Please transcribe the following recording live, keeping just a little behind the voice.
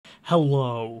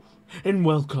Hello, and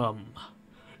welcome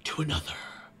to another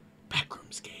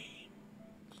Backrooms game.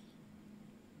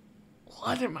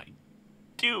 What am I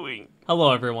doing?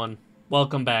 Hello, everyone.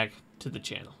 Welcome back to the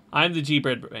channel. I'm the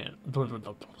Breadman.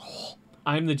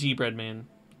 I'm the Breadman,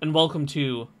 and welcome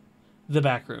to the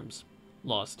Backrooms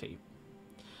Lost Tape.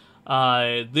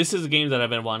 This is a game that I've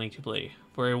been wanting to play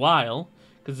for a while,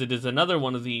 because it is another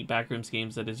one of the Backrooms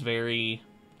games that is very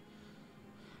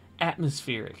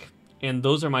atmospheric. And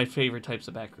those are my favorite types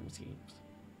of Backrooms games.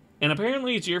 And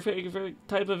apparently it's your favorite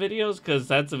type of videos, because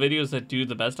that's the videos that do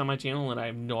the best on my channel, and I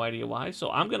have no idea why.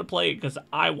 So I'm going to play it because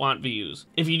I want views.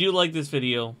 If you do like this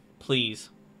video,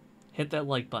 please hit that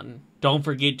like button. Don't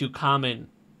forget to comment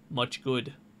much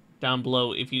good down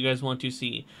below if you guys want to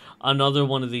see another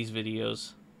one of these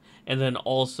videos. And then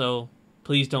also,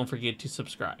 please don't forget to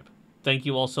subscribe. Thank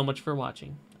you all so much for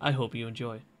watching. I hope you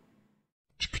enjoy.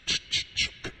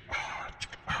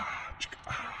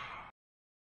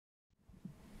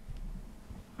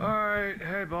 Alright,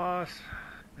 hey boss.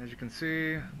 As you can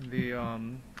see, the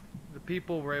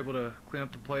people were able to clean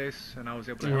up the place, and I was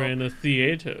able to help. We're in a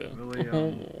theater. Really,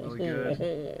 really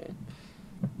good.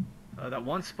 That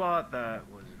one spot that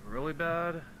was really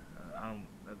bad,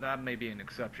 that may be an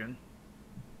exception.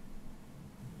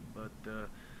 But,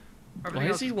 why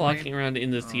is he walking around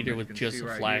in the theater with just a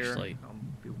flashlight? I'll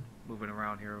be moving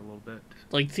around here a little bit.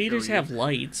 Like, theaters have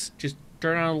lights. Just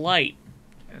turn on a light.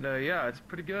 And, yeah, it's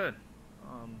pretty good.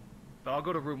 But I'll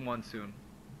go to room 1 soon.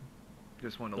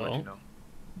 Just wanted to let you know.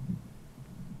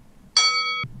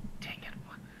 Dang it.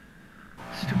 What?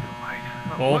 Stupid light.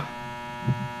 Oh.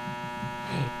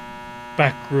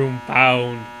 Backroom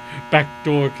found.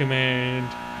 Backdoor command.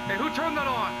 Hey, who turned that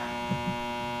on?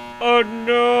 Oh,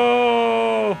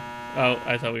 no. Oh,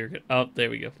 I thought we were good. Oh,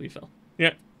 there we go. We fell.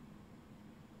 Yeah.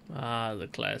 Ah, the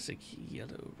classic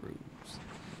yellow rooms.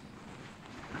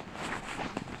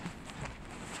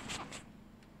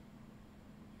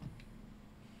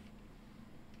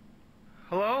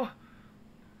 Hello?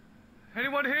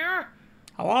 Anyone here?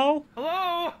 Hello?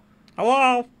 Hello?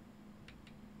 Hello?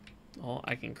 Oh,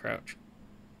 I can crouch.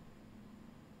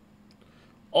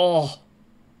 Oh.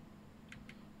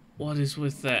 What is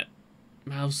with that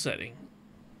mouse setting?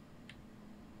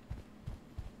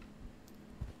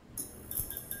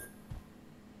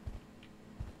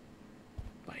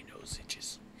 My nose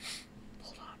itches.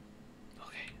 Hold on.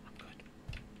 Okay, I'm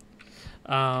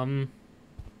good.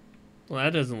 Well,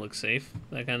 that doesn't look safe.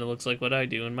 That kind of looks like what I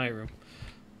do in my room.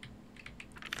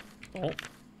 Oh.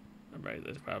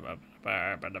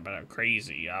 Crazy.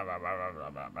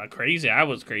 Crazy. I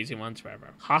was crazy once.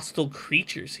 Hostile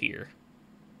creatures here.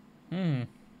 Oh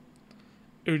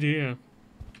dear.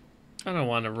 I don't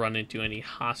want to run into any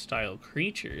hostile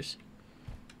creatures.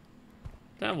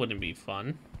 That wouldn't be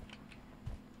fun.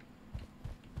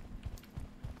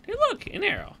 Hey, look, an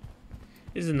arrow.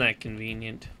 Isn't that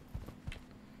convenient?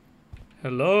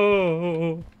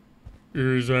 Hello?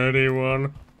 Is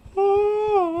anyone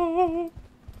home?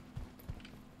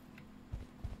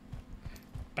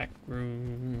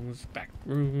 Backrooms,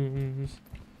 backrooms.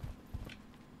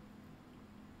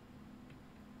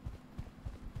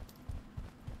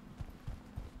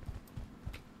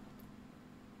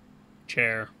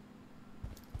 Chair.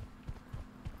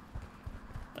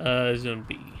 Zone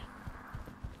B.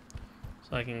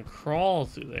 So I can crawl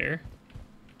through there.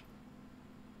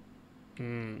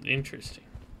 Interesting.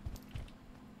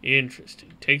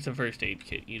 Interesting. Take the first aid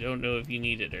kit. You don't know if you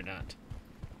need it or not.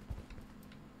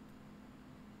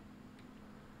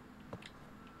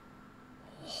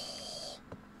 Oh.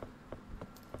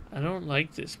 I don't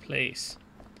like this place.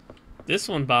 This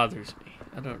one bothers me.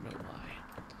 I don't know why.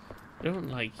 I don't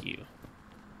like you.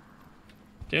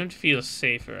 Don't feel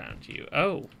safe around you.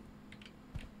 Oh.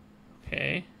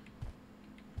 Okay.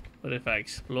 What if I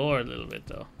explore a little bit,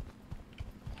 though?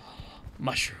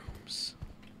 Mushrooms.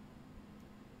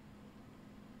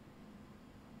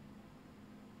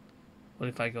 What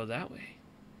if I go that way?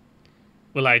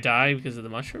 Will I die because of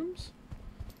the mushrooms?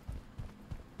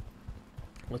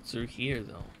 What's through here,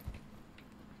 though?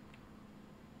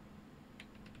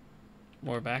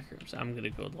 More backrooms. I'm gonna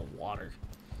go to the water.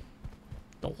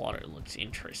 The water looks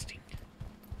interesting.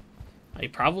 I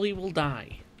probably will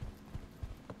die.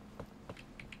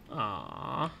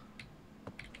 Aww.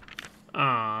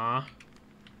 Aww.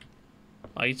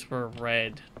 Lights were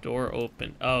red. Door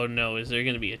open. Oh no, is there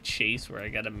gonna be a chase where I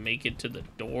gotta make it to the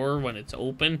door when it's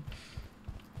open?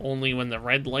 Only when the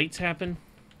red lights happen?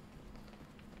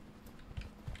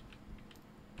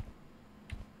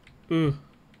 Ugh.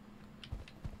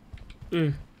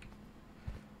 Ugh.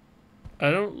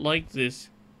 I don't like this.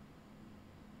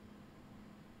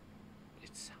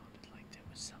 It sounded like there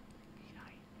was something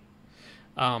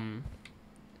I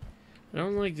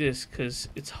don't like this because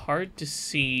it's hard to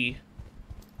see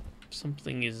if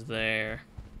something is there.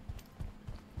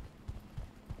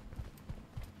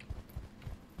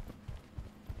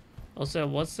 Also,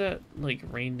 what's that, like,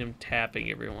 random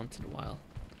tapping every once in a while?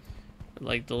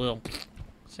 Like the little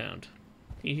sound.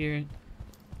 You hear it?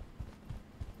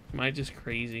 Am I just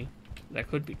crazy? That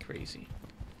could be crazy.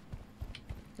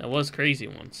 That was crazy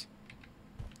once.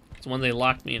 It's when they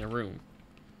locked me in a room.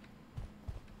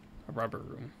 A rubber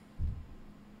room.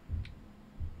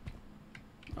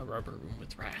 A rubber room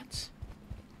with rats.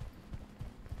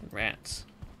 Rats.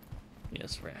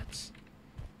 Yes, rats.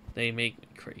 They make me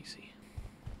crazy.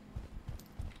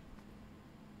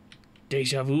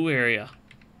 Deja vu area.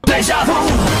 Deja vu!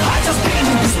 I just been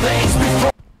in this place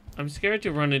before. I'm scared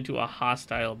to run into a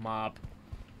hostile mob.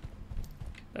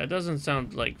 That doesn't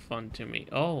sound like fun to me.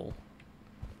 Oh.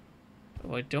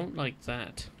 Oh, I don't like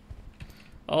that.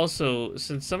 Also,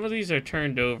 since some of these are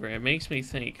turned over, it makes me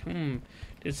think,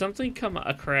 did something come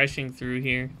crashing through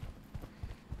here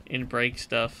and break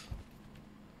stuff?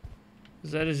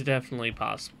 Because that is definitely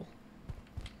possible.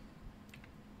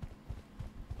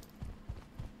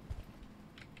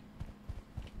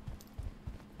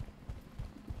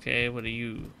 Okay, what are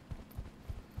you?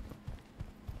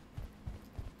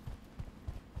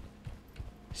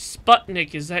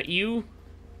 Sputnik, is that you?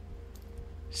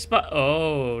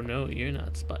 Oh, no, you're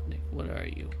not Sputnik. What are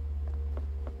you?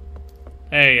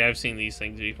 Hey, I've seen these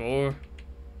things before.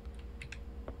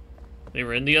 They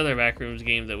were in the other Backrooms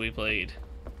game that we played.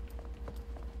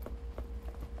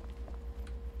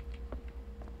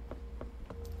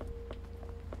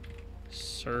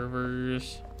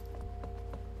 Servers.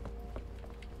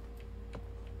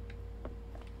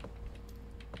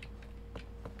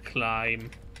 Climb.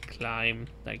 Climb.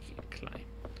 Thank you. Climb.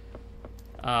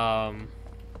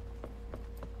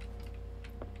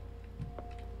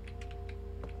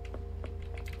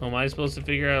 Am I supposed to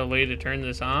figure out a way to turn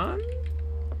this on?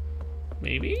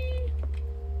 Maybe?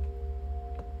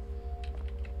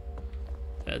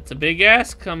 That's a big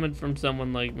ask coming from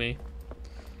someone like me.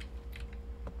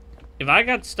 If I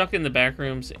got stuck in the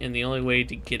Backrooms and the only way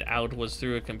to get out was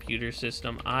through a computer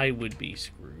system, I would be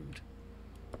screwed.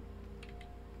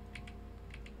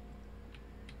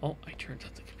 Oh, I turned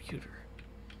on the computer.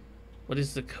 What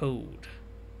is the code?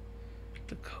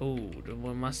 The code.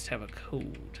 One must have a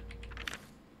code.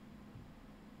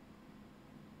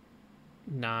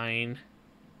 9.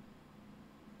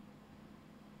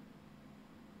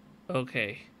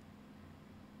 Okay.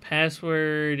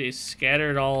 Password is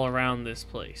scattered all around this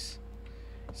place.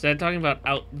 Is that talking about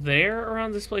out there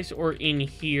around this place or in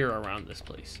here around this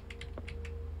place?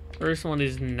 First one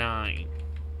is 9.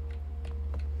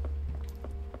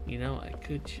 You know, I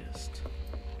could just...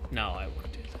 No, I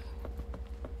won't do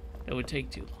that. It would take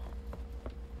too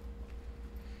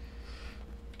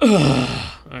long.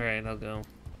 Alright, I'll go.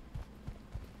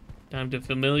 Time to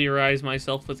familiarize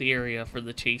myself with the area for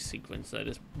the chase sequence that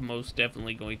is most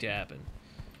definitely going to happen.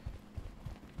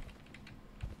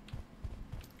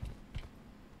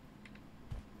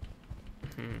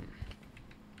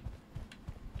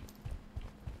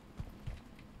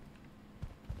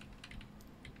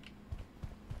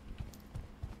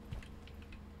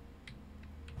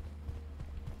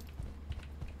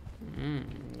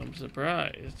 I'm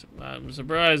surprised. I'm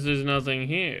surprised there's nothing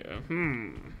here.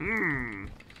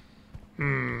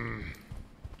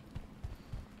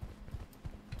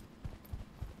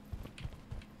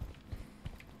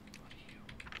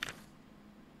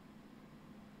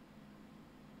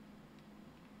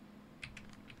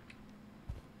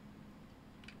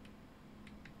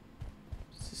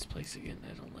 What's this place again?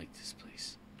 I don't like this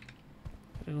place.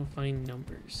 I don't find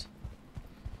numbers.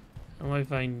 How do I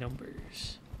find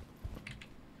numbers?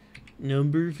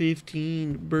 Number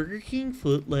 15, Burger King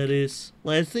foot lettuce.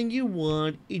 Last thing you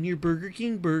want in your Burger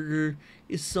King burger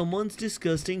is someone's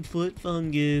disgusting foot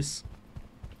fungus.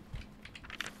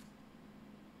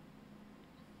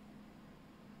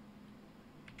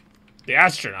 The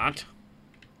astronaut?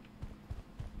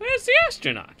 Where's the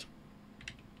astronaut?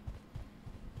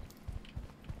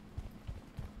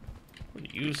 What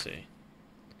do you say?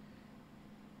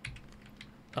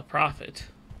 A prophet.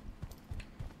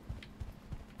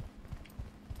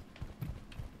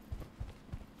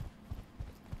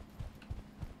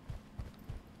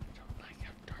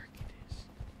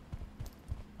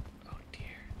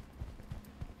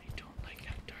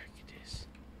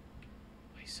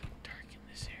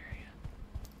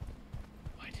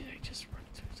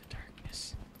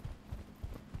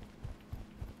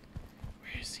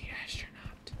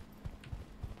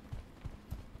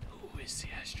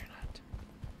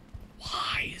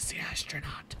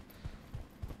 Astronaut.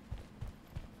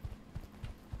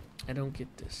 I don't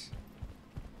get this.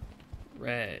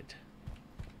 Red.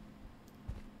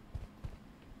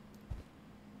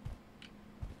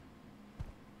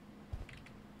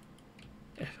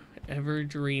 Ever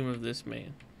dream of this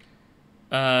man?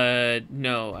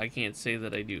 No, I can't say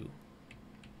that I do.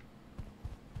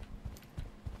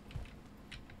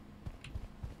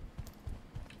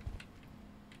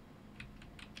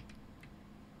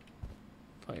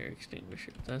 Fire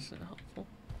extinguisher. That's not helpful.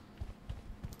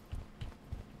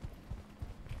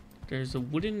 There's a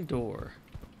wooden door.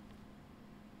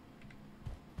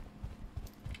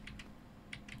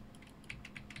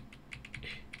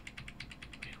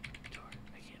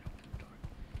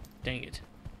 Dang it.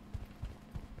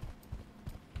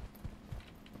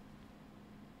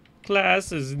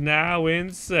 Class is now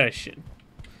in session.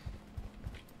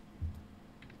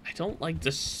 I don't like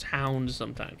the sound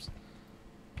sometimes.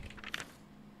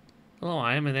 Hello,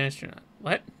 I am an astronaut.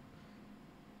 What?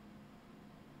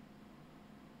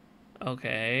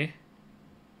 Okay.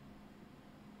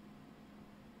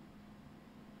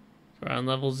 So we're on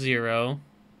level 0.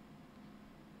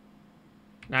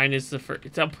 9 is the first.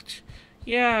 It's up.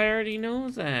 Yeah, I already know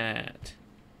that.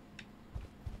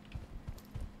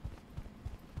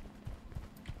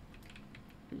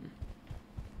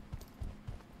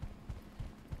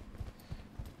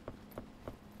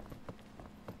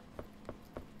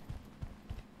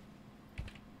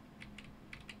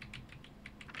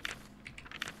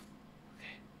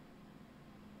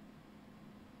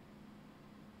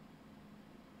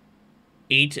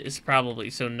 Eight is probably,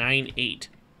 so 9, 8.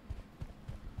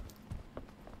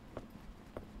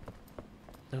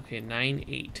 Okay, 9,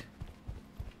 8.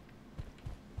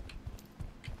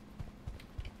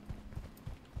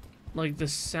 Like, the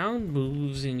sound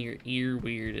moves in your ear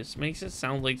weird. It makes it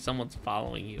sound like someone's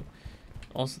following you.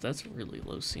 Also, that's a really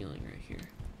low ceiling right here.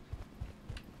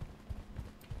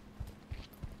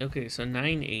 Okay, so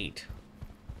 9, 8.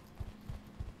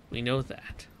 We know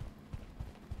that.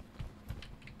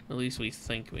 At least we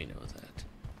think we know that.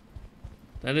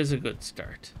 That is a good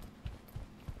start.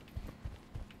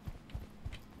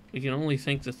 We can only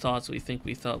think the thoughts we think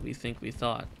we thought we think we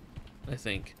thought, I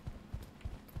think.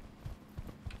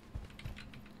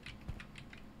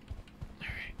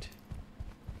 Alright.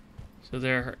 So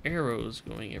there are arrows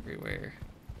going everywhere.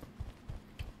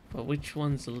 But which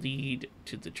ones lead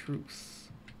to the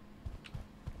truth?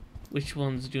 Which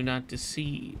ones do not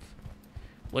deceive?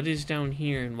 What is down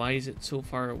here and why is it so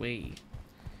far away?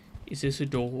 Is this a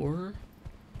door?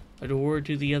 A door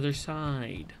to the other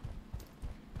side?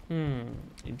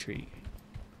 Intriguing.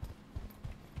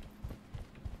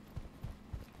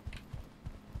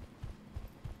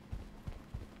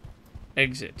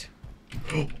 Exit.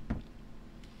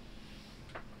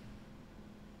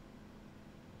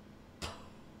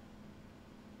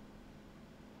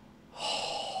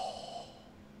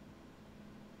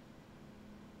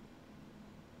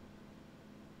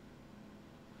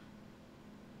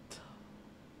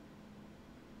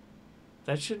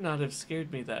 That should not have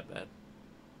scared me that bad.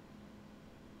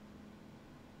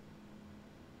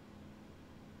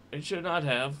 It should not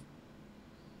have.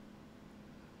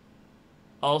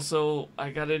 Also,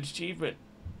 I got an achievement.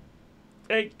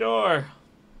 Fake door.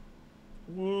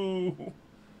 Woo.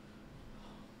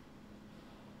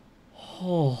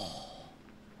 Oh.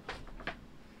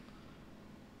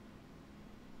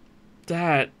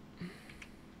 That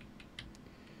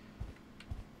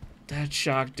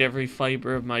shocked every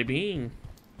fiber of my being.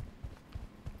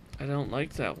 I don't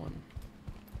like that one.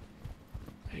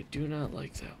 I do not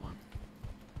like that one.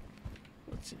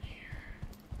 What's in here?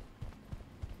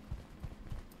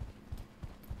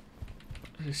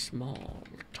 They're small,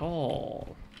 or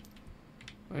tall.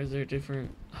 Why are there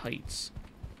different heights?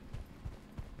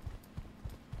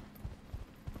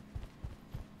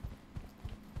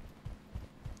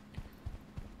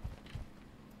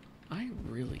 I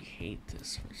really hate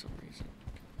this for some reason.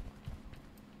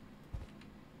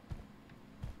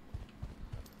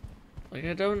 Like,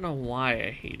 I don't know why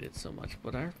I hate it so much,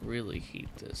 but I really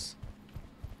hate this.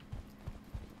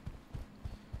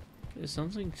 There's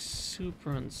something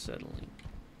super unsettling.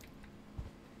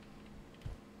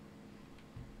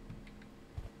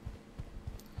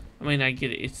 I mean, I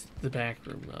get it. It's the back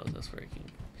room, though. That's freaking.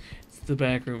 It's the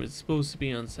back room. It's supposed to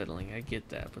be unsettling. I get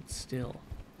that, but still.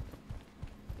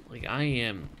 Like, I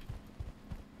am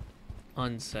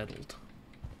unsettled.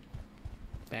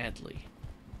 Badly.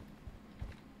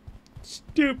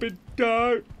 Stupid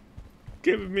dog.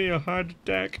 Giving me a heart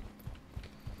attack.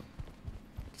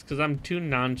 It's because I'm too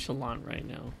nonchalant right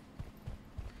now.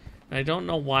 And I don't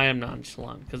know why I'm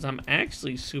nonchalant. Because I'm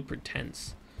actually super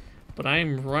tense. But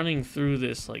I'm running through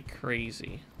this like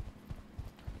crazy.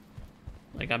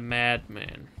 Like a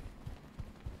madman.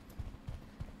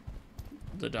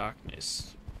 The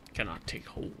darkness cannot take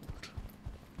hold.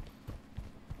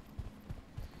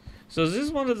 So is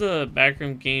this one of the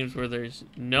backroom games where there's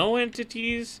no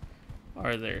entities?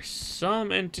 Are there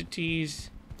some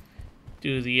entities?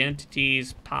 Do the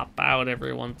entities pop out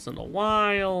every once in a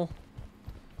while?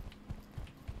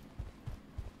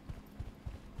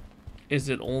 Is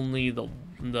it only the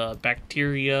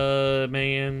bacteria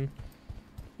man?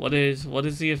 What is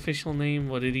the official name?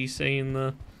 What did he say in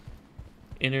the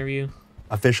interview?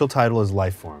 Official title is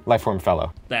Lifeform. Lifeform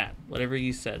Fellow. That. Whatever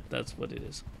he said, that's what it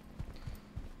is.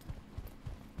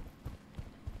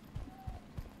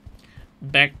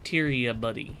 Bacteria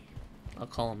buddy. I'll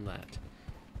call him that.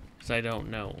 Because I don't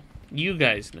know. You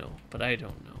guys know, but I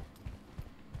don't know.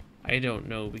 I don't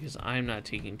know because I'm not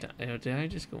taking time. Did I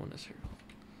just go in a circle?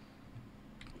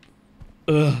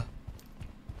 Ugh.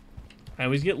 I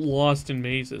always get lost in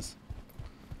mazes.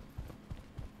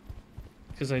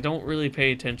 Because I don't really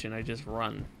pay attention, I just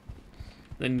run.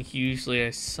 Then usually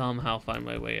I somehow find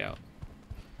my way out.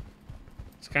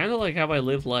 It's kind of like how I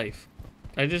live life.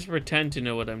 I just pretend to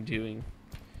know what I'm doing.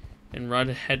 And run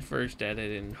headfirst at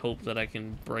it and hope that I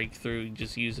can break through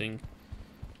just using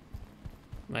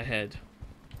my head.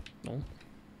 Oh.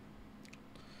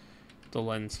 The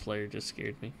lens flare just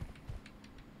scared me.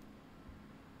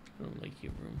 I don't like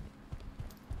you, room.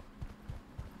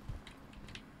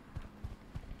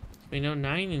 We know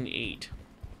 9 and 8.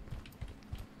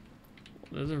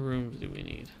 What other rooms do we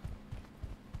need?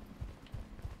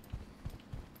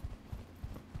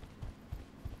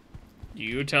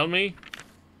 You tell me?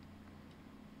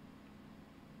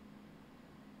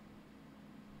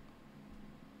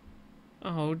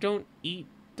 Oh, don't eat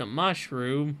the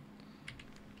mushroom.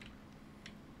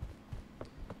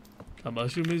 The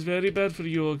mushroom is very bad for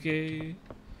you, okay?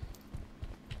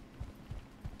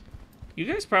 You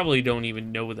guys probably don't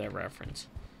even know that reference.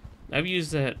 I've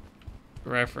used that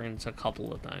reference a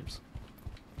couple of times.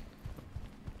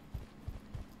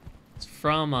 It's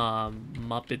from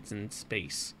Muppets in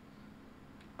Space.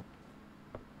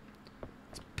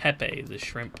 It's Pepe the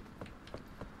shrimp.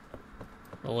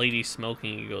 The lady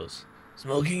smoking, he goes,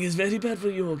 "Smoking is very bad for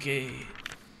you, okay?"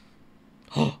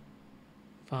 Oh,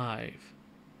 5.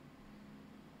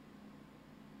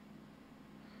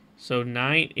 So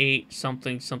 9, 8,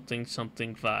 something, something,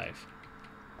 something, 5.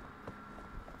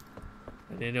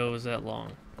 I didn't know it was that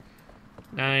long.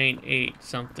 9, 8,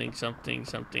 something, something,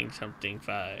 something, something,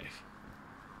 5.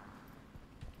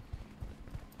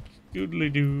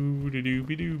 Doodly doo, doo doo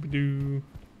be doo be doo.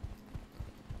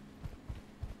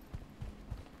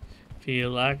 Feel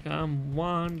like I'm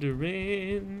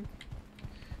wandering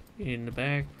in the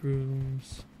back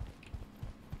rooms.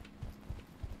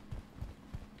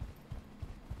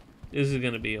 This is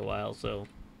gonna be a while, so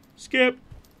skip.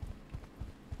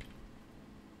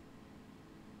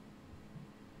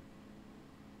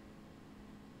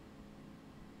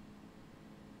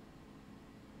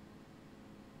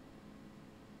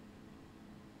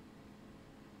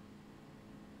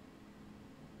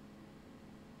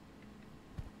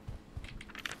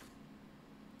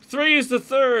 Three is the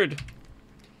third.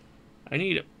 I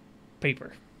need a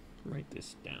paper. Write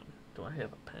this down. Do I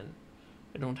have a pen?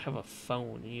 I don't have a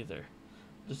phone either.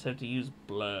 Just have to use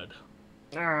blood.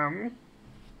 9,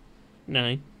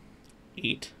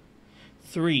 8,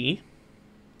 3,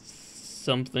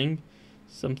 something,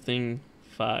 something,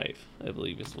 5. I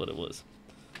believe is what it was.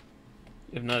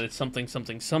 If not, it's something,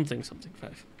 something, something, something,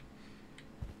 5.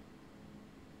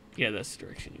 Yeah, that's the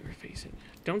direction you were facing.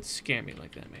 Don't scare me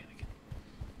like that, mannequin.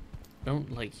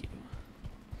 Don't like you.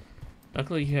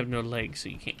 Luckily, you have no legs, so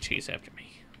you can't chase after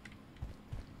me.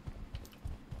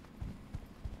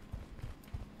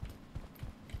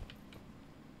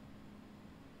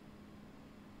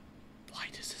 Why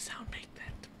does the sound make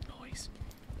that noise?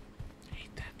 I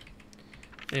hate that.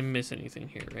 Didn't miss anything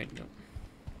here, right? No.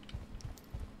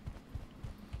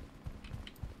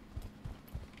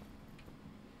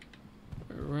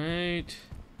 Alright.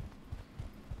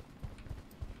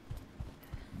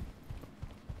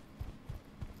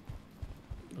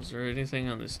 Was there anything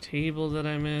on this table that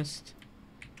I missed?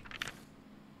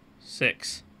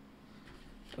 6.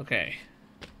 Okay.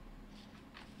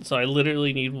 So I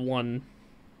literally need one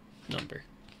number.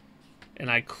 And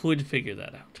I could figure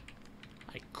that out.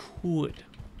 I could.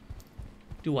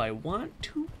 Do I want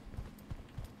to?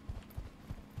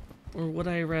 Or would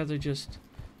I rather just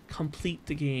complete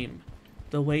the game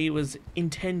the way it was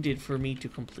intended for me to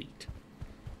complete?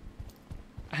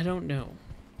 I don't know.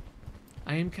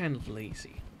 I am kind of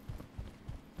lazy.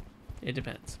 It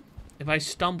depends. If I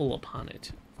stumble upon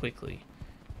it quickly,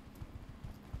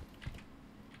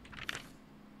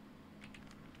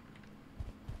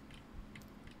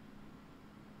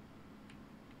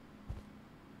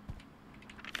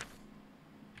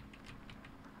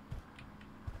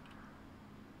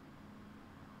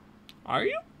 Are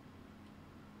you?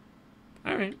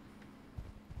 Alright.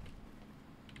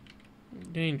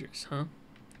 Dangerous, huh?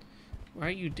 Why are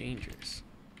you dangerous?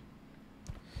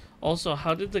 Also,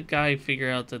 how did the guy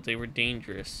figure out that they were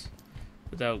dangerous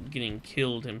without getting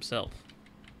killed himself?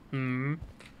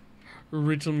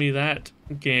 Riddle me that,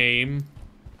 game.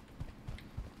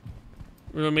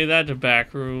 Riddle me that to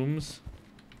Backrooms.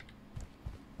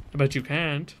 I bet you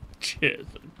can't. Chairs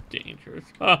are dangerous.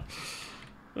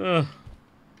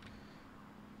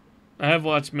 I have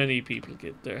watched many people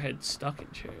get their heads stuck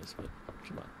in chairs, but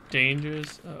come on.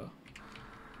 Dangerous? Oh.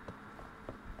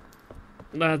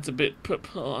 That's a bit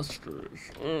preposterous.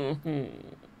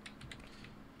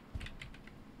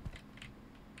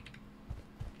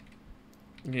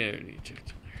 Yeah, already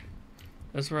checked in there.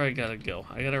 That's where I gotta go.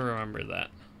 I gotta remember that.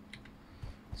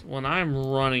 So when I'm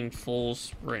running full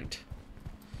sprint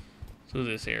through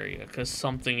this area, because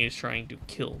something is trying to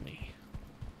kill me.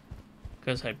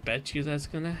 Because I bet you that's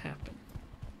gonna happen.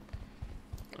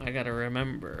 I gotta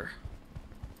remember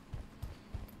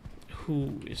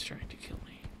who is trying to kill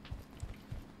me.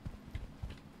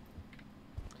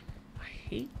 I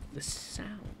hate the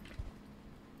sound.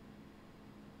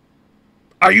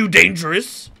 Are you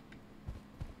dangerous?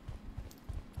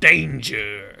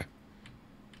 Danger.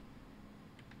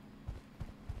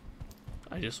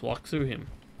 I just walked through him.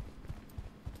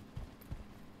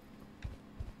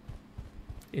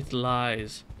 It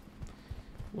lies.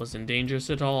 Wasn't dangerous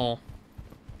at all.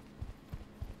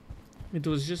 It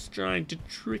was just trying to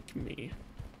trick me.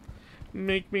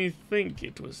 Make me think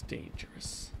it was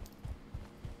dangerous.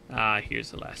 Ah,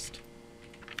 here's the last.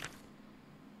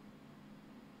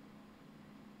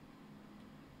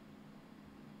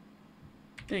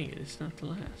 Dang it, it's not the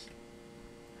last.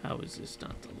 How is this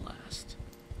not the last?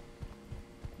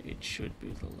 It should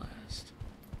be the last.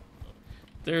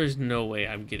 There is no way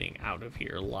I'm getting out of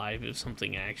here alive if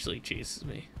something actually chases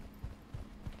me.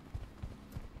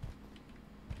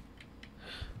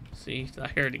 See, I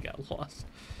already got lost.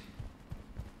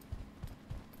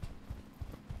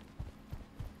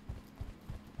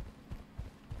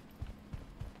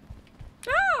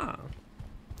 Ah!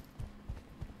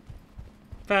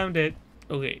 Found it.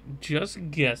 Okay, just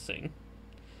guessing.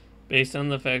 Based on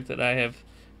the fact that I have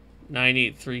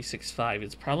 98365,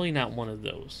 it's probably not one of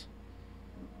those.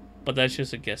 But that's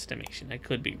just a guesstimation. I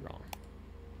could be wrong.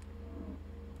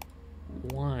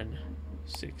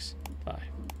 165.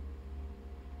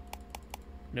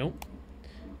 Nope.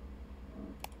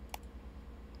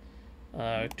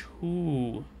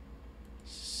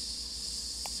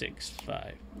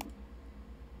 265.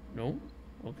 Nope.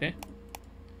 Okay.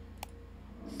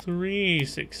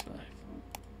 365.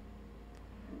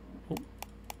 Nope.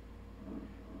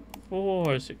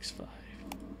 465.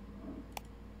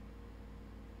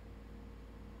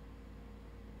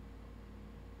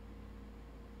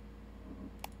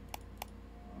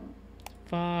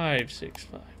 Five, 6,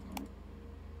 5.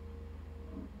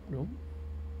 Nope.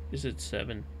 Is it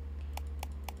 7?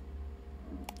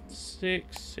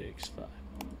 6, 6, 5.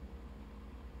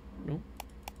 Nope.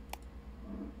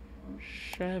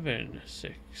 7,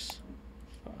 6,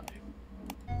 5.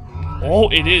 Oh,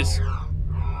 it is.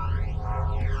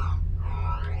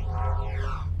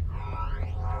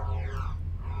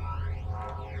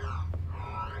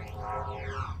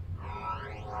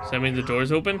 Does that mean the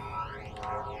door's open?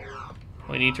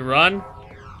 I need to run.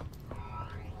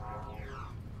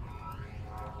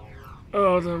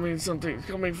 Oh, that means something's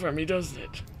coming for me, doesn't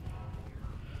it?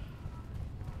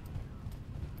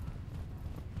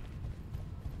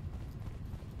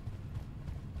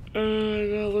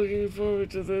 I'm not looking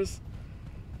forward to this.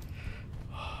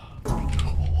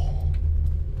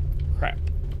 Crap. Crap,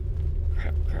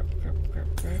 crap, crap, crap,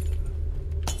 crap.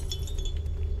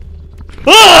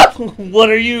 Ah! What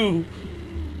are you?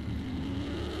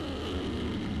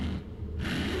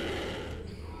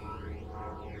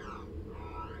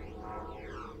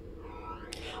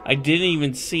 I didn't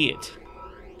even see it.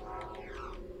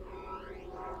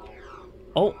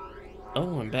 Oh.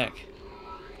 Oh, I'm back.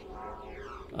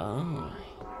 Oh.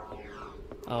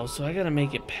 Oh, so I gotta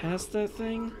make it past that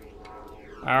thing?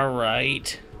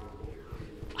 Alright.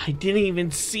 I didn't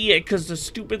even see it because the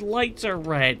stupid lights are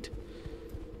red.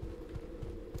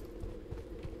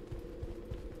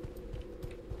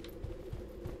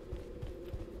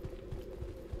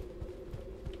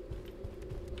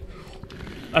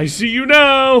 I see you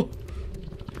now!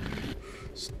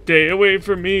 Stay away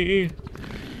from me.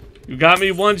 You got me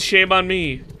once, shame on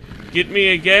me. Get me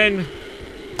again.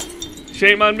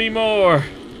 Shame on me more.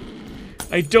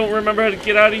 I don't remember how to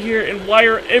get out of here, and why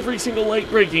are every single light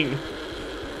breaking?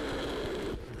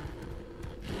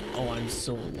 Oh, I'm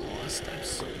so lost. lost. I'm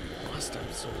so lost.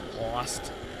 I'm so lost.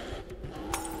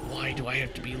 Why do I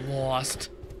have to be lost?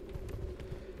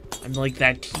 I'm like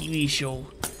that TV show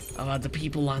about the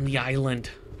people on the island.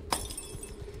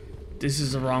 This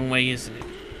is the wrong way, isn't it?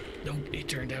 Nope, it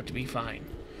turned out to be fine.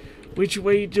 Which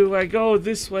way do I go?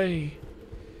 This way.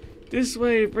 This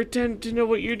way. Pretend to know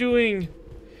what you're doing.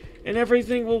 And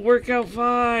everything will work out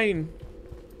fine.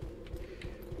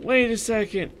 Wait a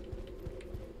second.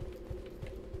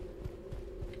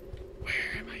 Where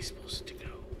am I supposed to go?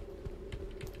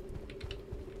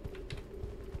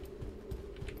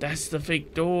 That's the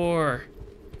fake door.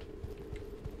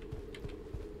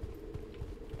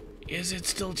 Is it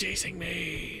still chasing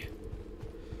me?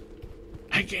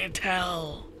 I can't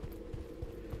tell.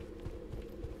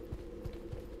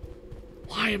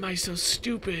 Why am I so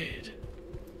stupid?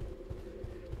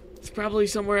 It's probably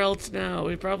somewhere else now.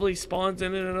 It probably spawns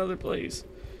in another place.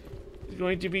 It's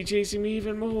going to be chasing me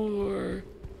even more.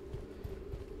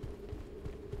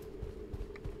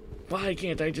 Why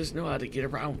can't I just know how to get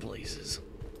around places?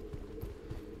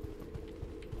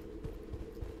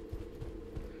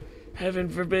 Heaven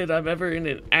forbid I'm ever in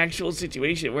an actual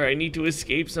situation where I need to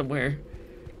escape somewhere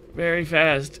very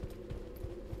fast.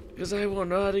 Because I won't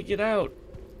know how to get out.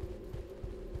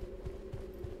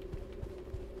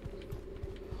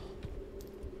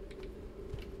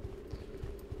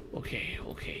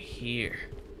 Okay, here.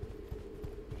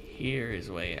 Here is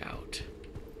way out.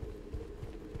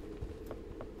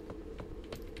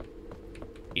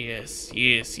 Yes.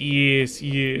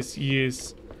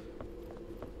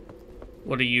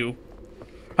 What are you?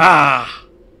 Ah!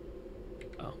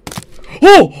 Oh.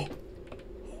 Oh!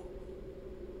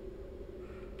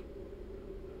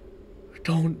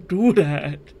 Don't do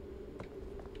that.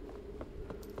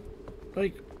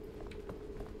 Like,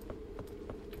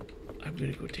 I'm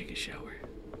gonna go take a shower.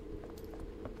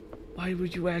 Why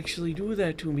would you actually do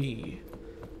that to me?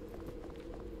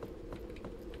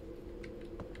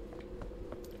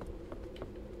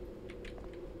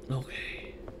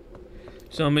 Okay.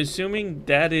 So I'm assuming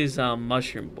that is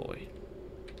Mushroom Boy.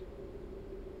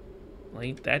 Well,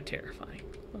 ain't that terrifying?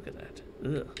 Look at that.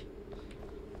 Ugh.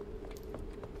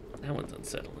 That one's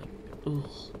unsettling. Ugh.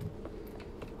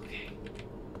 Okay.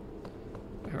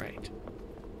 Alright.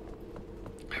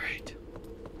 Alright.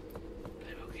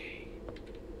 I'm okay.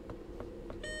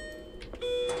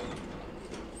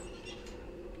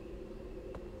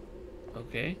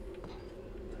 Okay.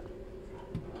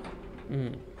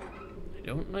 I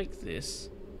don't like this.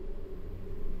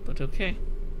 But okay.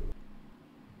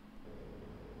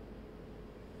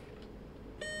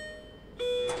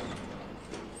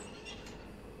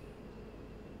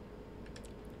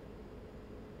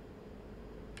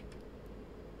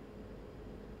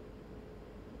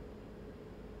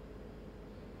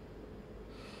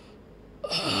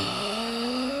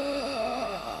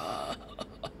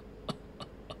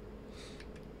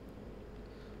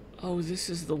 Oh, this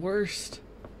is the worst.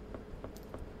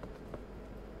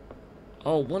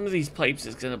 Oh, one of these pipes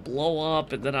is gonna blow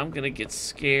up and then I'm gonna get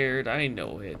scared. I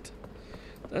know it.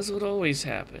 That's what always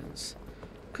happens.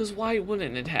 'Cause why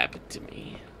wouldn't it happen to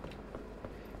me?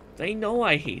 They know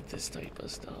I hate this type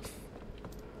of stuff.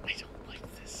 I don't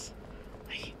like this.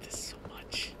 I hate this so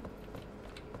much.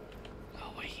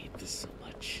 Oh, I hate this so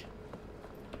much.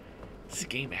 This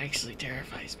game actually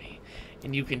terrifies me.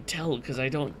 And you can tell because I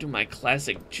don't do my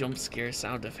classic jump scare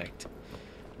sound effect.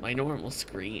 My normal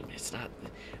scream, it's not...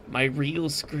 My real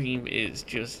scream is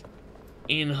just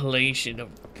inhalation of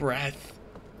breath.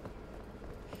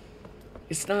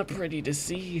 It's not pretty to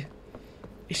see.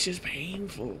 It's just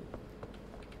painful.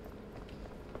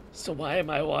 So why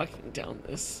am I walking down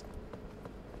this?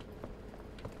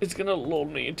 It's gonna lull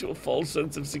me into a false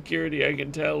sense of security, I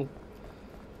can tell.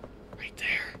 Right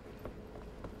there.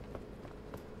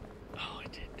 Oh, I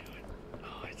didn't do it.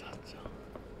 Oh, I thought so.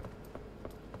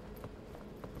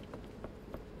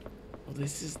 Well,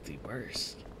 this is the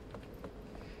worst.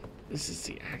 This is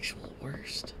the actual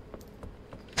worst.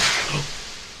 Oh.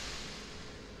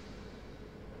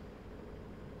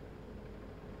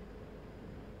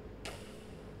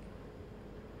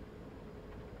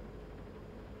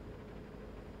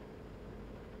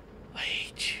 I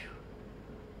hate you.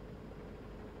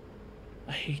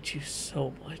 I hate you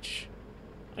so much.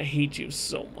 I hate you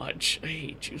so much. I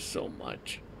hate you so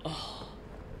much. Oh.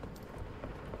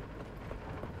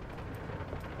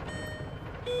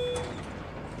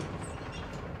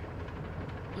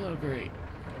 Oh, great.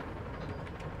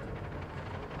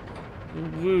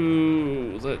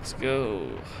 Woo, let's go.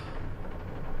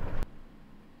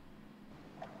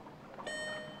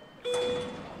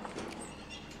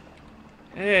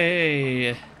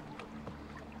 Hey.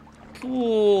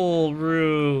 Pool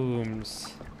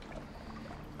rooms.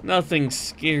 Nothing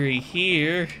scary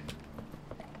here.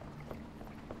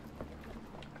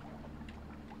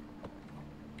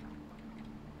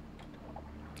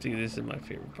 See, this is my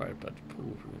favorite part about the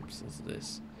pool rooms, is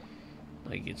this.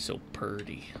 Like, it's so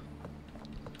purty.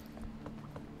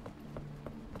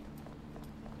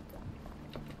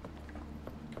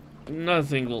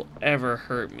 Nothing will ever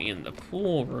hurt me in the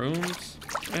pool rooms,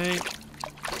 right?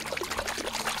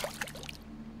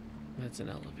 That's an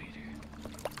elevator.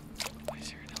 Why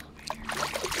is there an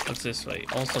elevator? What's this way?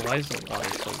 Also, why is the water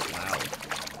so loud?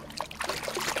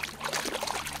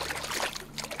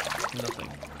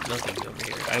 Nothing's over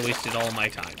here. I wasted all my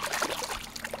time.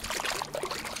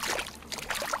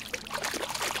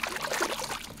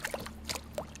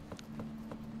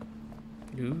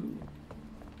 Ooh.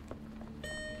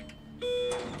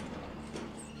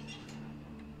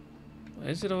 Why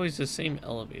is it always the same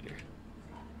elevator?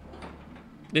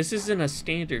 This isn't a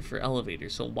standard for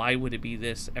elevators, so why would it be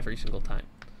this every single time?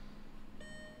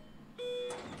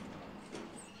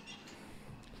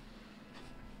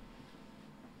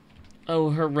 Oh,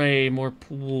 hooray, more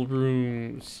pool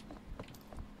rooms.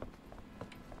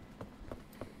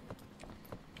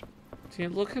 See,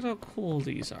 look at how cool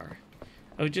these are.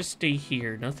 I would just stay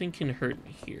here. Nothing can hurt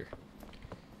me here.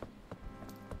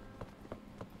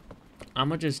 I'm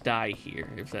gonna just die here,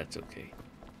 if that's okay.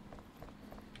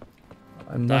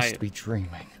 I must be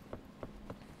dreaming.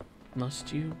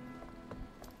 Must you?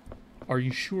 Are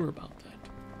you sure about that?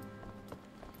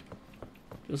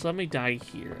 Just let me die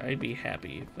here. I'd be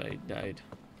happy if I died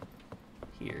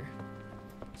here.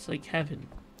 It's like heaven,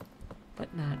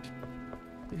 but not,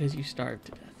 because you starved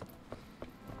to death.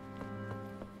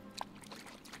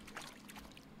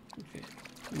 Okay,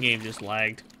 the game just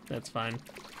lagged. That's fine.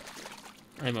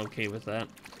 I'm okay with that.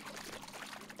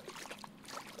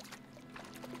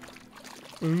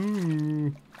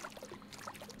 Ooh.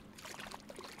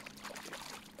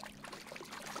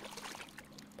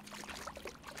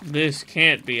 This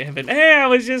can't be heaven. Hey, I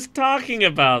was just talking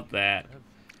about that.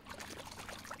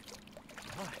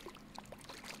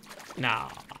 Nah.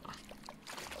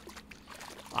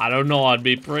 I don't know, it'd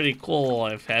be pretty cool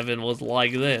if heaven was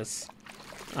like this.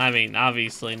 I mean,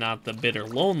 obviously not the bitter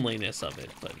loneliness of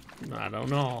it, but I don't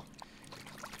know.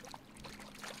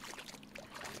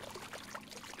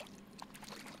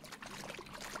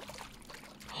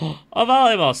 A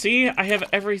volleyball. See, I have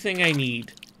everything I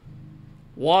need.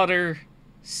 Water,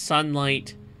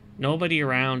 sunlight, nobody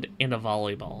around, and a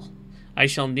volleyball. I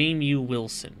shall name you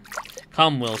Wilson.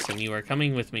 Come, Wilson, you are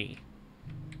coming with me.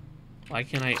 Why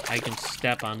can't I can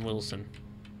step on Wilson.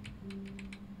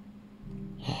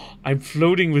 I'm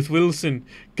floating with Wilson.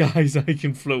 Guys, I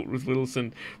can float with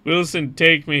Wilson. Wilson,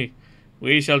 take me.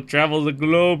 We shall travel the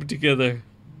globe together.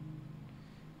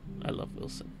 I love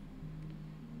Wilson.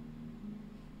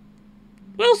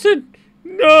 Wilson!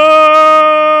 No!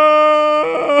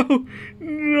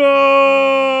 No!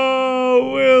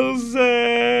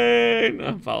 Wilson!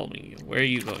 I'm following you. Where are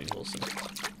you going, Wilson?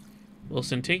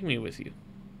 Wilson, take me with you.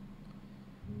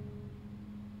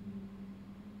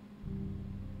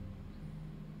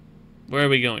 Where are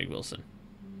we going, Wilson?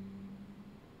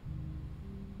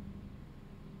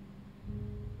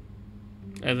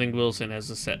 I think Wilson has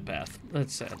a set path.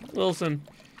 That's sad. Wilson,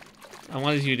 I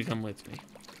wanted you to come with me.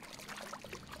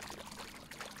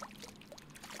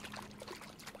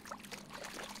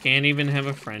 Can't even have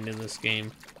a friend in this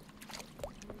game.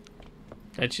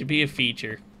 That should be a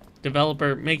feature.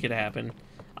 Developer, make it happen.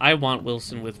 I want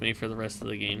Wilson with me for the rest of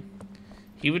the game.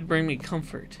 He would bring me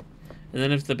comfort. And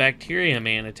then if the bacteria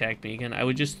man attacked me again, I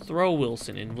would just throw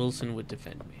Wilson and Wilson would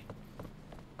defend me.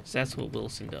 Because that's what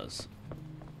Wilson does.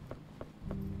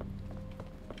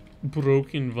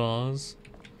 Broken vase.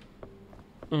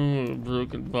 Oh,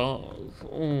 broken vase.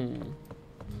 Oh.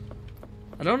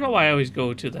 I don't know why I always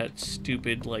go to that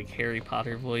stupid, like, Harry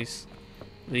Potter voice.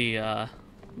 The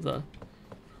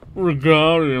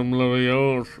Regalium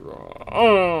Leviosa.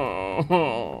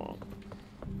 Oh.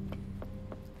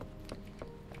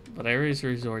 But I always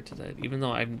resort to that, even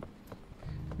though I'm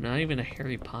not even a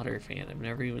Harry Potter fan. I've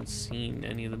never even seen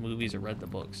any of the movies or read the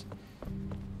books.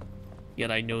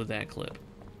 Yet I know that clip.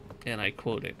 And I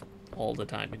quote it all the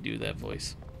time and do that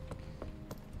voice.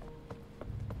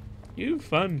 You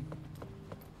fun.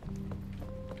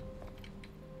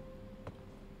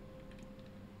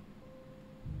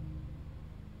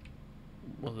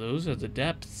 Well, those are the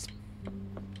depths.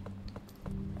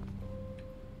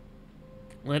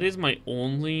 That is my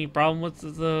only problem with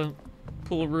the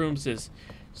pool rooms, is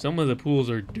some of the pools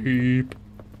are deep,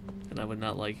 and I would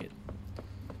not like it.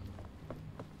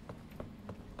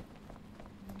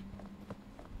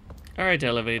 Alright,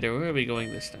 elevator, where are we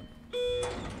going this time?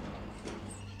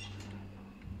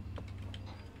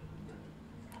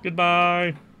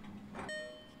 Goodbye!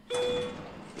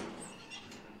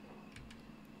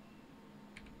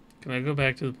 Can I go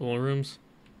back to the pool rooms?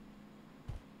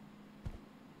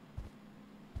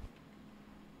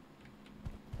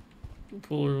 The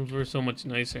pool rooms were so much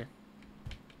nicer.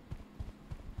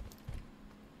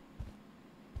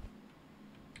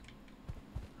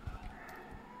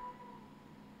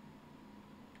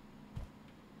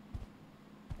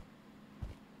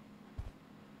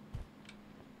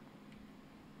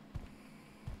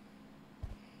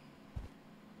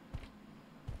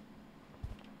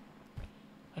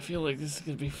 I feel like this is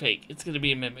gonna be fake. It's gonna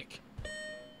be a mimic.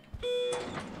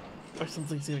 Or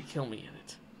something's gonna kill me in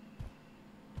it.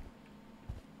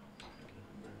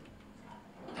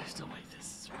 There's no way this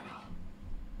is real.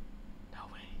 No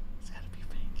way. It's gotta be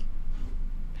fake.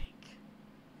 Fake.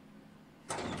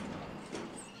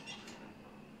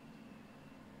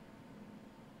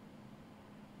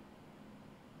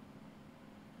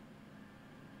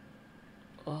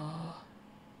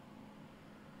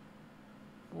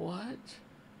 What?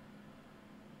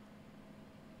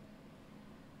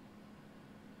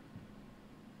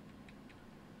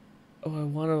 Oh, I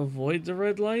want to avoid the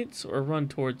red lights or run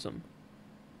towards them?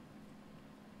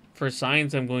 For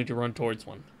signs, I'm going to run towards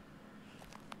one.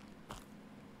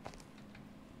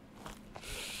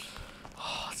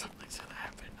 Oh, something's gonna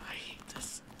happen. I hate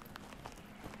this.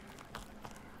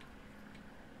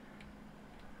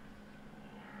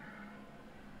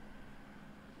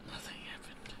 Nothing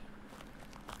happened.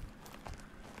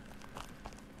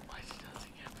 Why did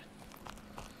nothing happen?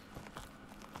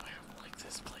 I don't like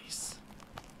this place.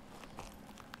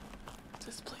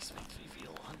 This place makes me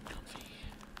feel uncomfy.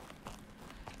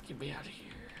 Get me out of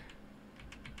here.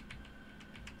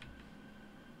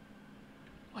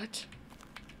 What?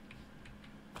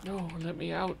 No, let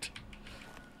me out.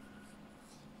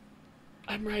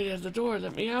 I'm right at the door,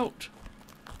 let me out.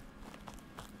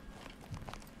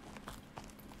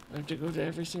 I have to go to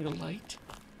every single light.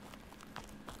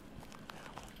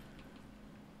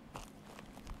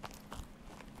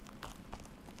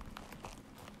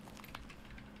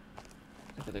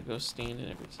 I gotta go stand in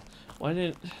every... Why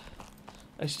didn't...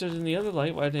 I stood in the other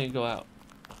light, why didn't it go out?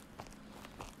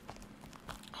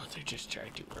 Oh, they're just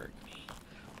trying to work me.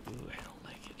 Ooh, I don't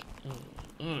like it.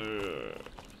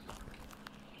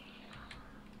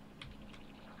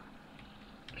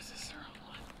 Is this the wrong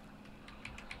one?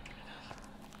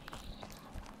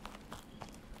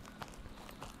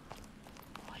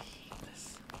 I hate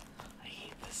this. I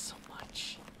hate this so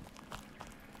much.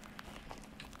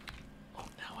 Oh,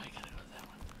 now I gotta go to that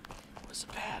one. It was a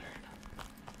pattern.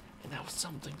 And now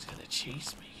something's gonna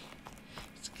chase me.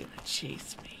 It's gonna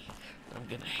chase me. I'm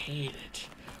gonna hate it.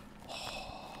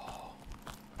 Oh.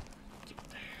 Get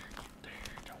there.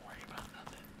 Don't worry about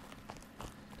nothing.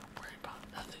 Don't worry about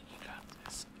nothing. You got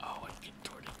this. Oh, I'm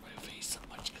contorting my face so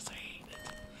much because I hate it.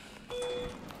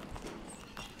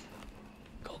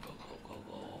 Go.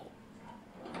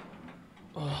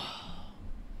 Oh.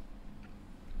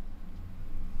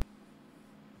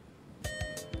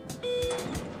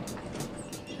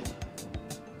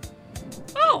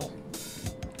 Oh!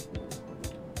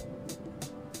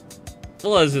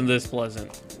 Wasn't this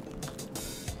pleasant?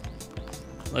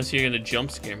 Unless you're gonna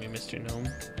jump scare me, Mr. Gnome.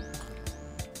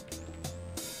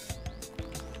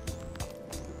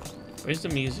 Where's the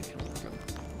music coming from?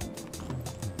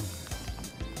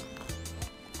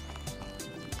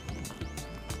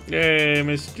 Yay,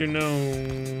 Mr.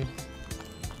 Gnome.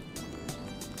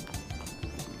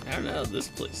 I don't know, this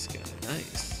place is kinda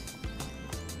nice.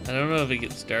 I don't know if it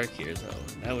gets dark here though.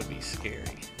 That would be scary.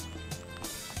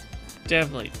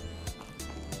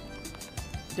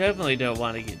 Definitely don't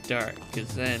want to get dark,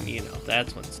 because then, you know,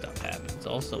 that's when stuff happens.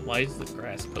 Also, why is the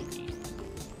grass pokey?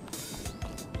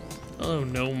 Hello,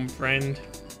 gnome friend.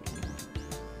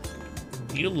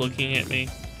 Are you looking at me?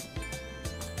 No,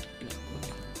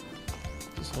 okay.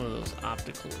 Just one of those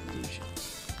optical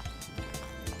illusions.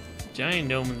 Giant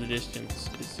gnome in the distance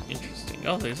is interesting.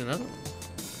 Oh, there's another one.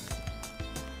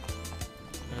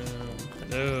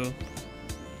 Hello.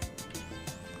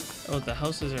 Oh, the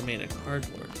houses are made of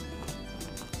cardboard.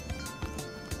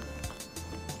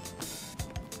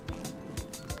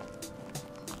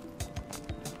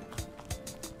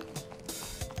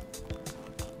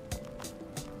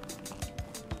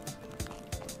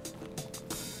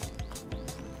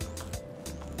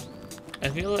 I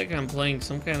feel like I'm playing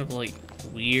some kind of like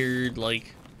weird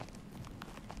like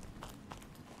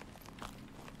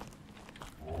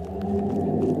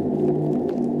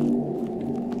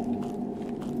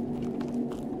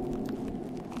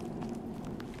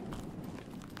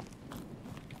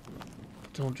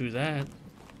Don't do that.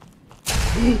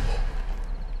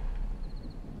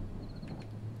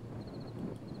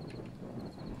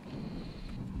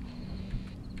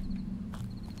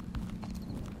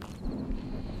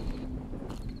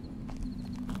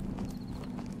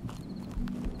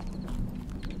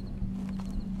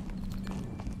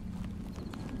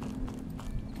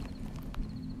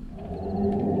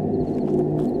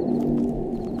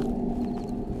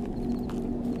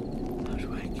 How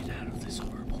do I get out of this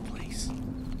horrible place?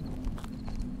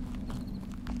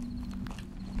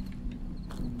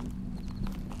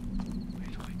 Where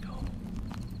do I go?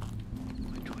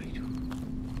 What do I do?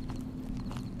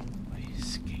 I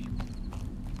escape.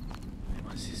 I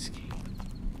must escape.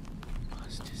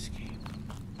 Must escape.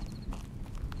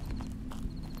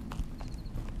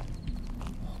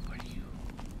 Oh, what are you?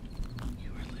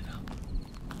 You are lit up.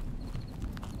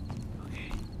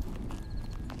 Okay.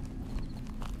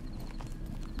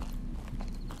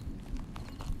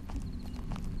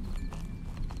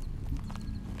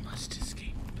 Must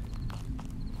escape.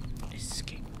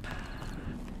 Escape.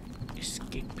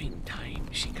 Escaping time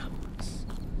she comes.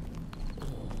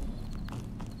 Oh.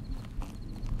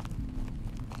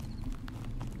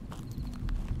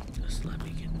 Just let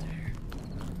me get there.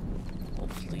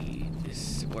 Hopefully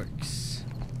this works.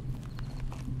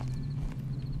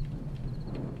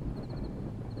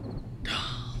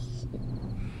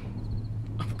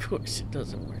 Of course it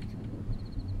doesn't work.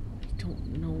 I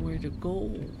don't know where to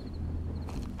go.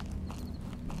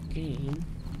 Game.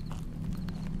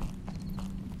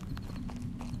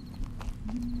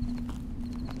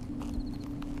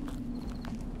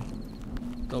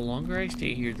 The longer I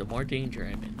stay here, the more danger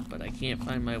I'm in, but I can't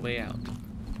find my way out.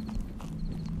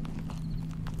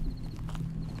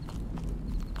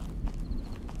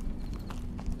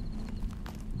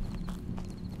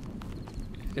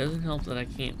 It doesn't help that I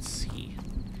can't see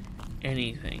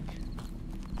anything.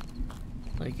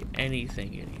 Like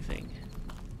anything.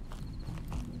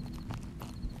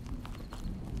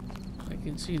 I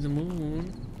can see the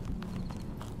moon.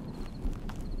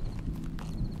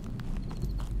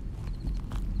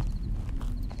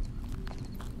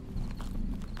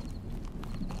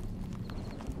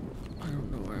 I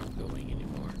don't know where I'm going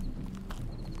anymore.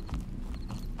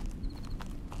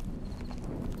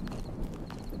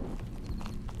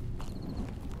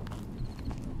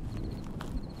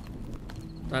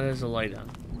 That is a light on.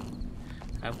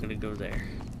 I'm gonna go there.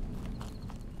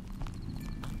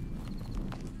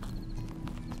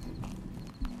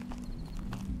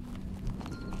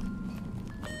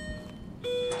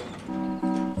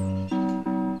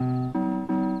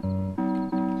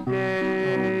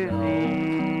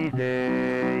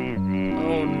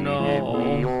 Oh no.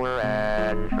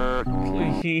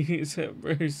 Please have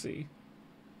mercy.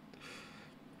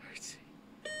 Mercy.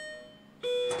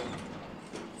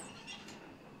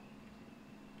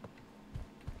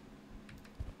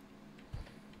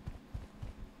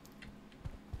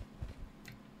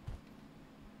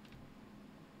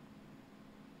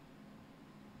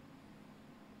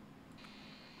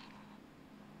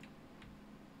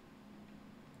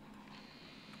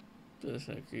 That's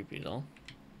not creepy at all.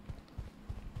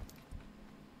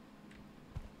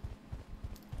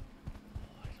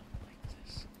 Oh, I don't like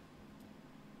this.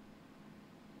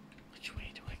 Which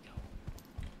way do I go?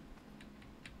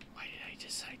 Why did I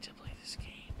decide to play this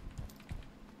game?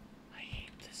 I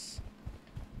hate this.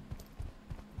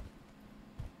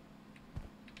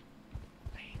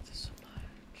 I hate this so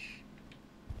much.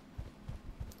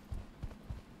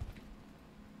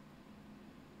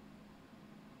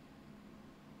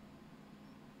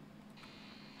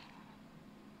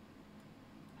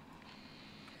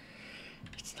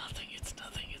 It's nothing, it's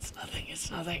nothing, it's nothing,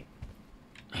 it's nothing.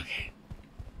 Okay.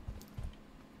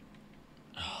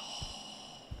 Oh.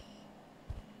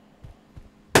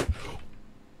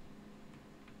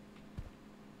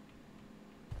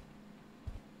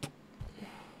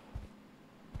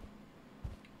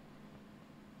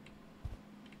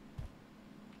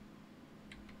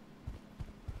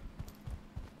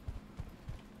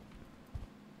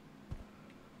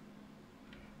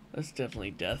 That's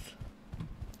definitely death.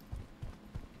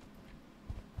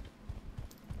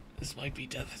 This might be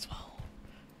death as well.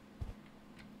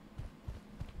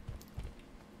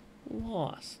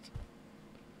 Lost.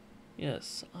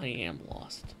 Yes, I am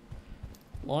lost.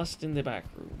 Lost in the back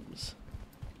rooms.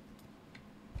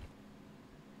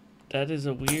 That is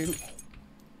a weird...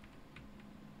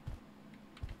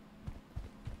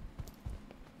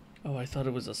 Oh, I thought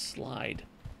it was a slide.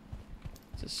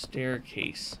 It's a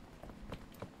staircase.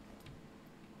 I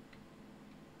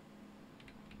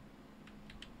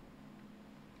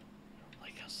don't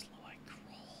like how slow I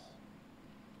crawl.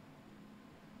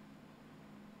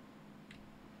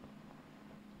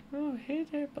 Oh, hey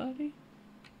there, buddy.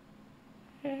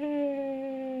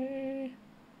 Hey.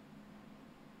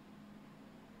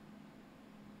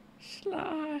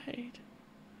 Slide.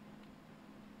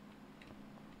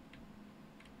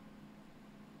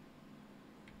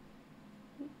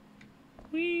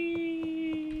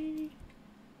 Whee!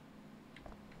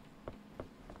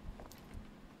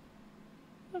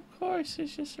 Of course,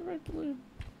 it's just a red balloon.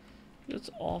 That's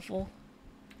awful.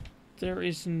 There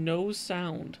is no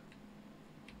sound.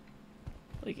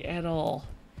 Like, at all.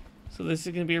 So this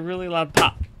is gonna be a really loud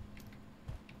pop.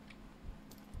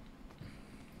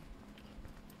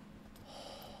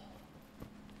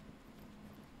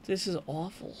 This is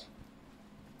awful.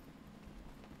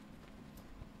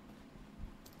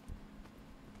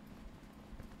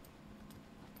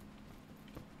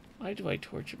 Why do I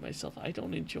torture myself? I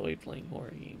don't enjoy playing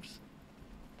horror games.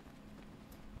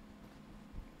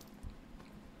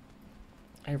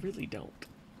 I really don't.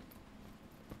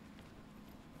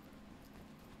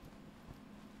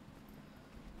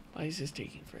 Why is this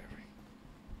taking forever?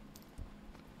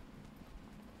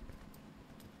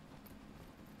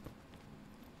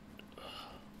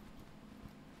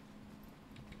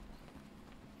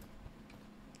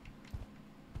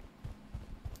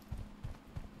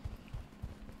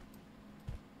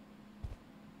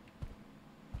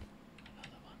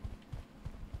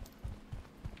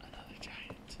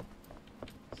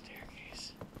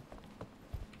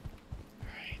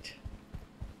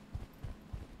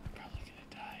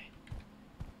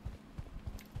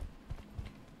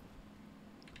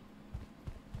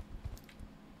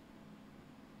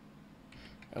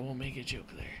 I won't make a joke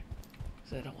there,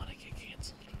 because I don't want to get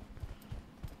canceled.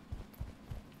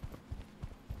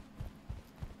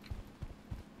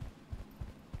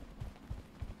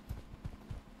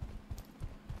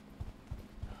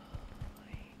 Oh, I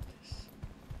hate this.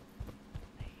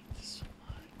 I hate this so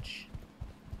much.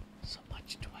 So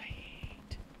much do I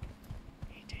hate.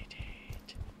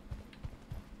 Hate.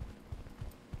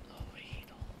 Oh, I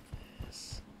hate all of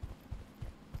this.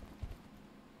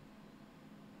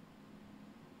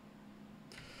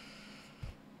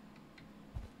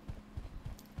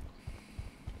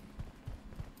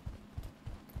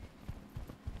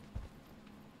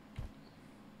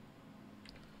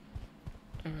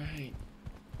 Alright,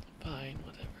 fine,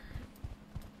 whatever.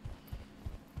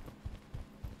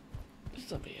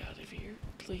 Just let me out of here,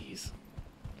 please.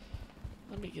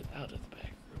 Let me get out of the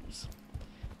back rooms.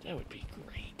 That would be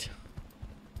great.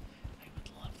 I would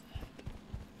love that.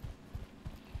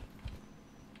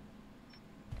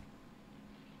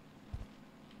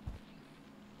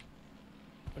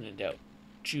 When in doubt,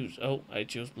 choose. Oh, I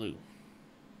chose blue.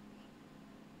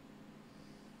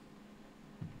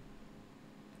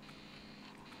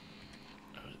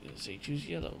 Say choose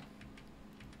yellow.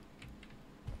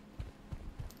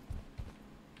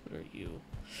 What are you?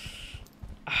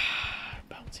 Ah,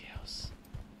 bouncy house.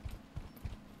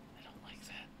 I don't like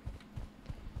that.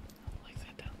 I don't like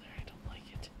that down there. I don't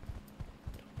like it.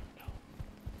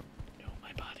 No.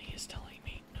 My body is telling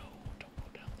me no. Don't go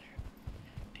down there.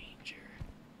 Danger.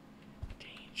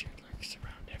 Danger lurks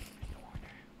around every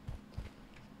corner.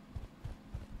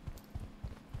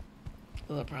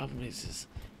 Well, the problem is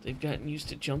they've gotten used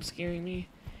to jump scaring me,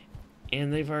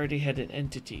 and they've already had an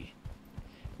entity,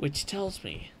 which tells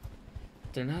me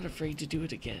they're not afraid to do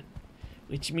it again,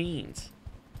 which means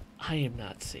I am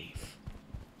not safe.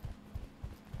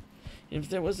 If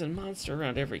there was a monster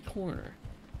around every corner,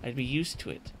 I'd be used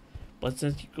to it, but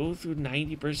since you go through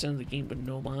 90% of the game with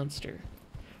no monster,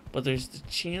 but there's the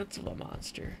chance of a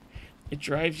monster, it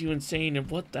drives you insane,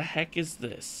 and what the heck is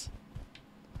this?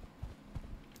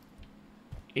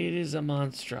 It is a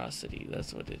monstrosity.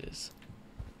 That's what it is.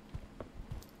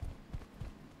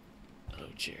 Oh,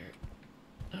 chair.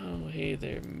 Oh, hey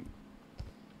there.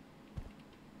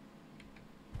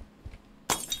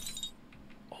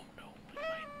 Oh, no.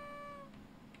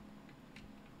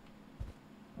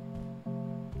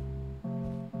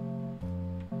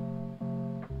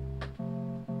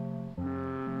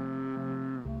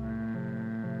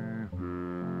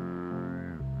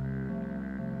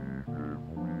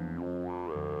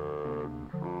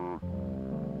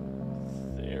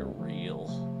 They're real.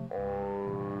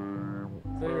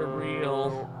 They're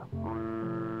real.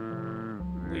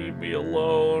 Leave me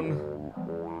alone.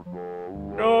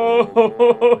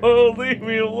 No! Leave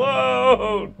me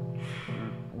alone!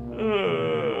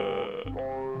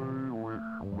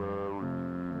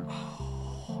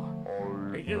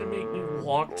 Are you gonna make me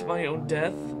walk to my own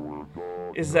death?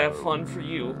 Is that fun for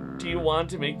you? Do you want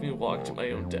to make me walk to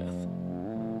my own death?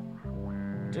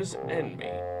 Just end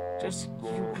me. Just,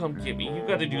 you come get me. You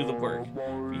gotta do the work.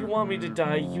 If you want me to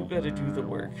die, you gotta do the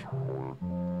work.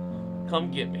 Come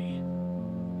get me.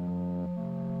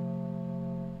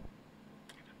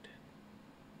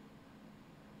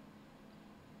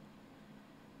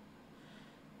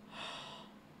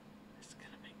 It's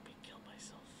gonna make me kill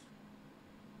myself.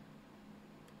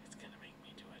 It's gonna make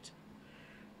me do it.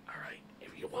 Alright,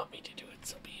 if you want me to do it,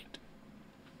 so be it.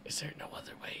 Is there no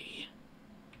other way?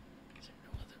 Is there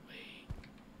no other way?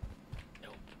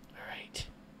 Nope. Alright.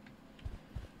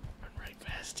 Run right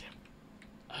past him.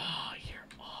 Oh, you're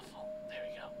awful. There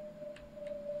we go.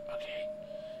 Okay.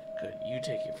 Good. You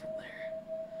take it from there.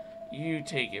 You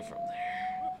take it from there.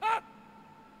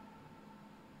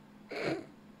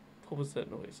 What was that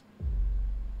noise?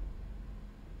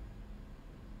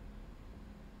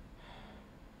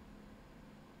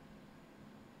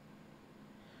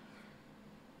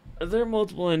 There are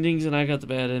multiple endings and I got the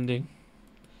bad ending.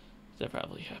 That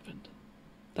probably happened.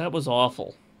 That was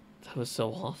awful. That was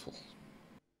so awful.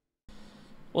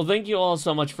 Well, thank you all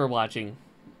so much for watching.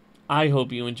 I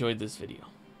hope you enjoyed this video.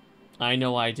 I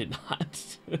know I did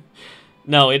not.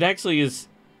 No, it actually is.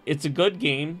 It's a good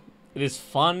game. It is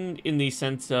fun in the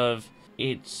sense of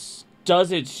it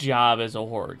does its job as a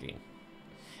horror game.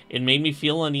 It made me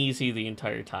feel uneasy the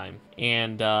entire time.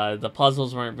 And the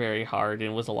puzzles weren't very hard.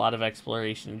 And it was a lot of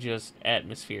exploration, just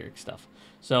atmospheric stuff.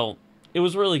 So, it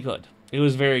was really good. It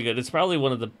was very good. It's probably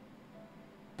one of the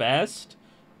best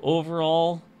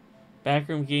overall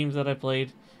backroom games that I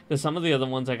played. Because some of the other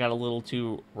ones I got a little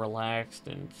too relaxed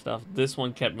and stuff. This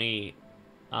one kept me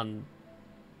on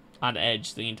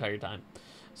edge the entire time.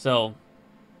 So,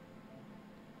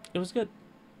 it was good.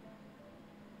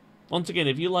 Once again,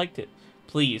 if you liked it,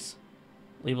 please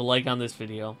leave a like on this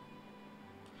video.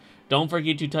 Don't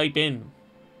forget to type in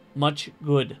much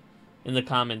good in the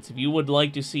comments if you would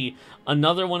like to see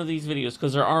another one of these videos,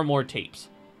 because there are more tapes.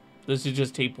 This is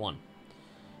just tape 1.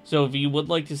 So if you would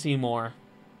like to see more,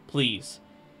 please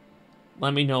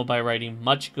let me know by writing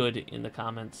much good in the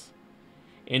comments.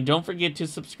 And don't forget to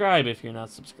subscribe if you're not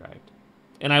subscribed.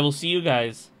 And I will see you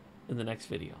guys in the next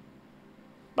video.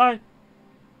 Bye.